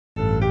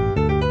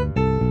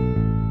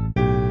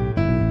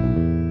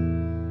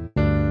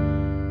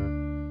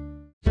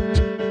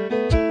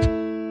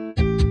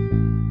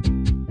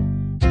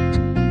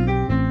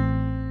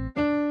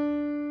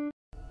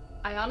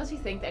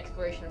honestly think the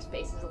exploration of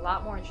space is a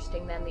lot more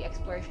interesting than the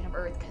exploration of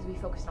Earth because we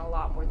focus on a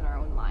lot more than our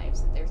own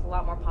lives. There's a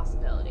lot more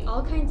possibility.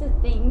 All kinds of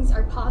things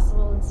are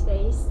possible in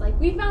space. Like,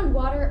 we found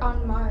water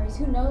on Mars.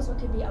 Who knows what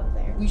could be up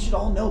there? We should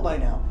all know by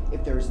now,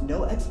 if there is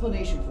no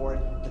explanation for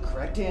it, the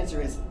correct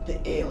answer is the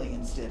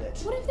aliens did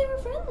it. What if they were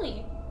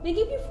friendly? They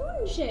give you food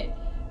and shit.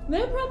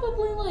 They're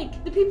probably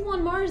like the people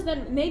on Mars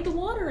that made the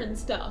water and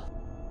stuff.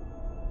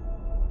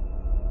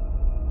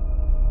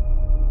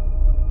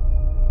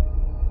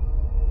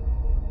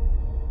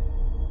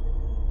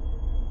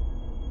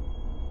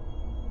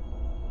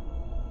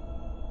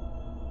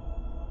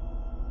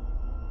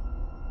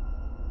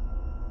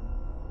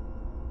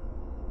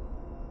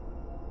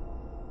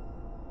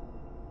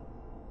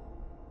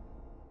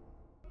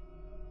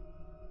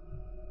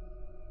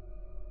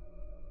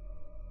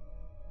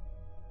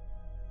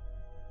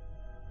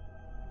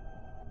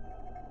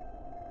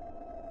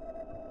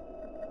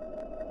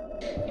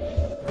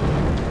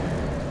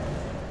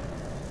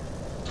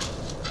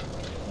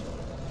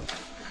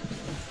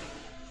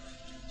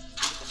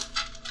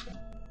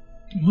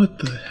 What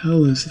the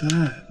hell is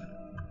that?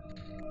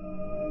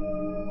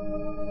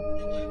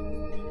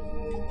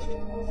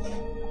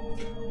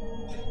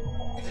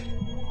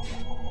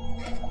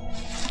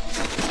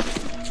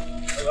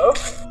 Hello?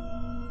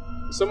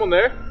 Is someone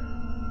there?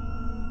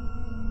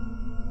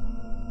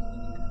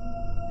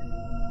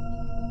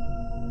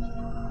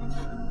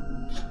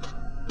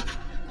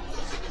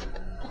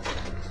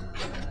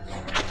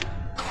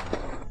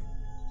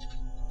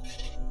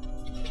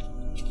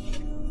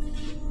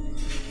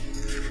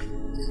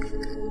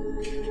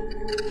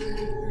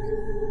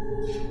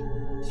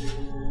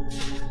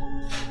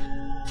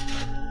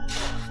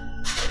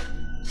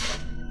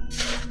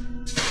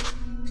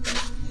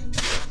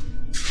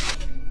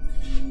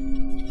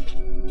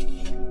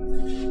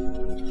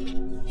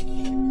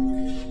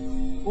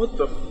 What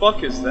the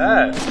fuck is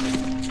that?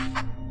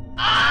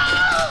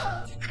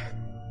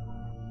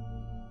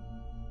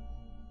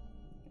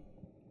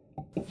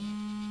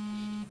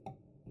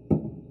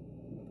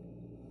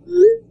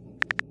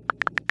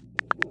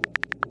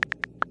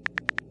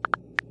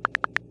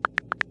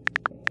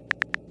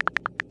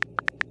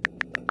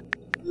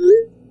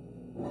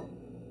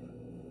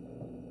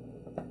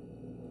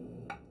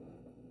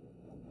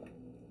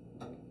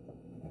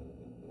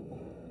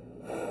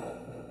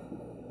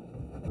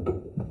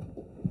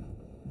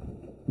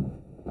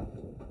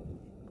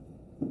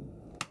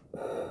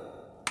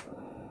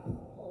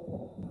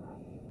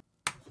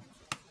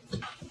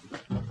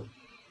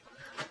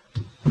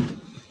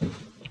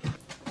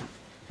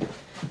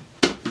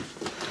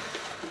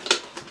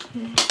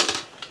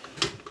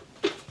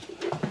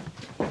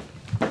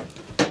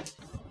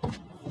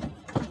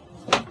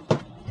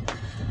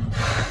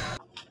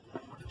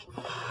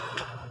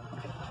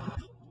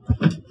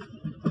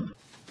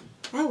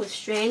 That was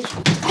strange.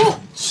 Oh,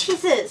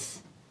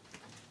 Jesus!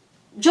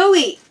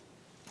 Joey!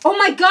 Oh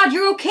my God,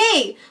 you're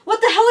okay!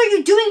 What the hell are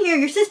you doing here?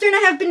 Your sister and I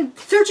have been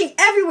searching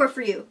everywhere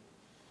for you.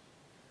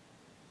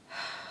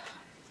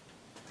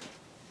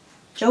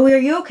 Joey, are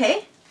you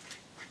okay?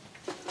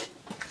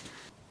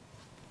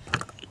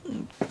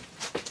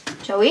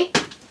 Joey?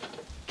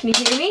 Can you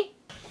hear me?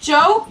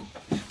 Joe?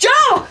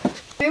 Joe!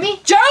 Hear me?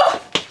 Joe!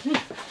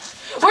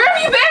 Where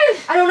have you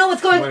been? I don't know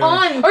what's going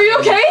on. Are you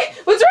okay?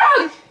 What's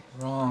wrong?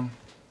 Wrong.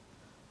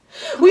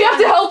 We have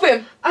to help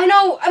him. I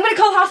know. I'm gonna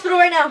call the hospital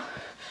right now.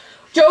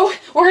 Joe,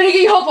 we're gonna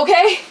get you help,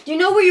 okay? Do you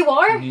know where you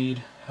are?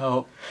 Need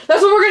help.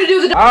 That's what we're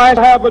gonna do. I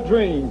have a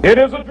dream. It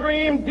is a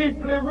dream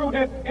deeply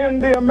rooted in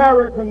the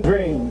American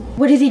dream.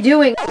 What is he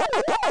doing?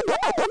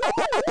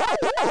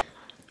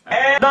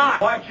 And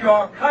not what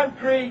your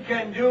country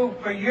can do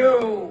for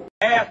you.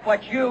 Ask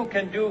what you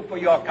can do for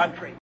your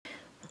country.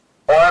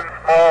 One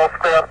small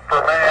step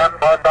for man,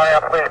 one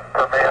giant leap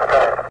for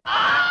mankind.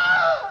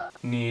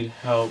 Need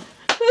help.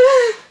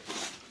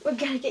 We're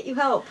gonna get you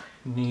help.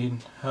 Need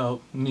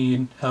help.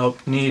 Need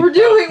help. Need We're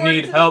doing help.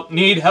 Need help.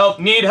 Need help.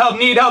 Need help.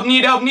 Need help.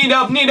 Need help. Need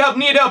help. Need help.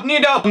 Need help.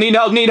 Need help. Need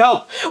help. Need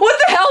help. What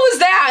the hell was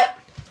that?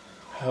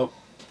 Help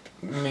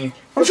me.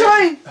 I'm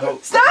trying.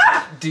 Help.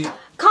 Stop!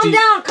 Calm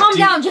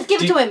down. Just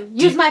give it to him.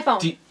 Use my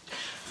phone.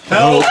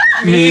 Help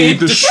me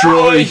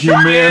destroy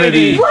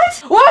humanity. What?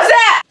 What was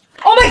that?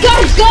 Oh my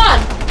God, he's gone!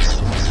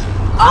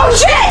 Oh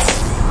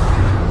shit!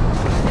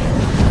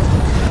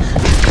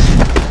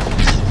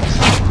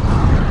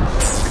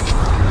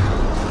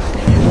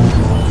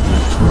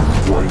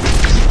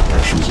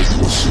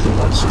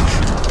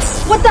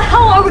 What the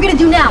hell are we gonna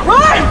do now?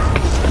 Run!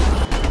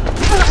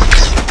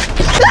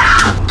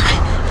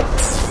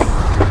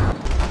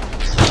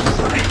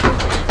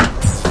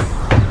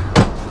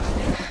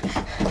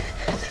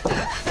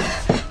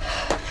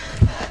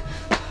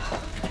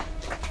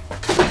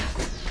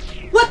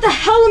 What the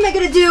hell am I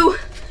gonna do?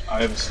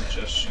 I have a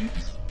suggestion.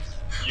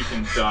 You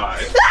can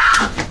die.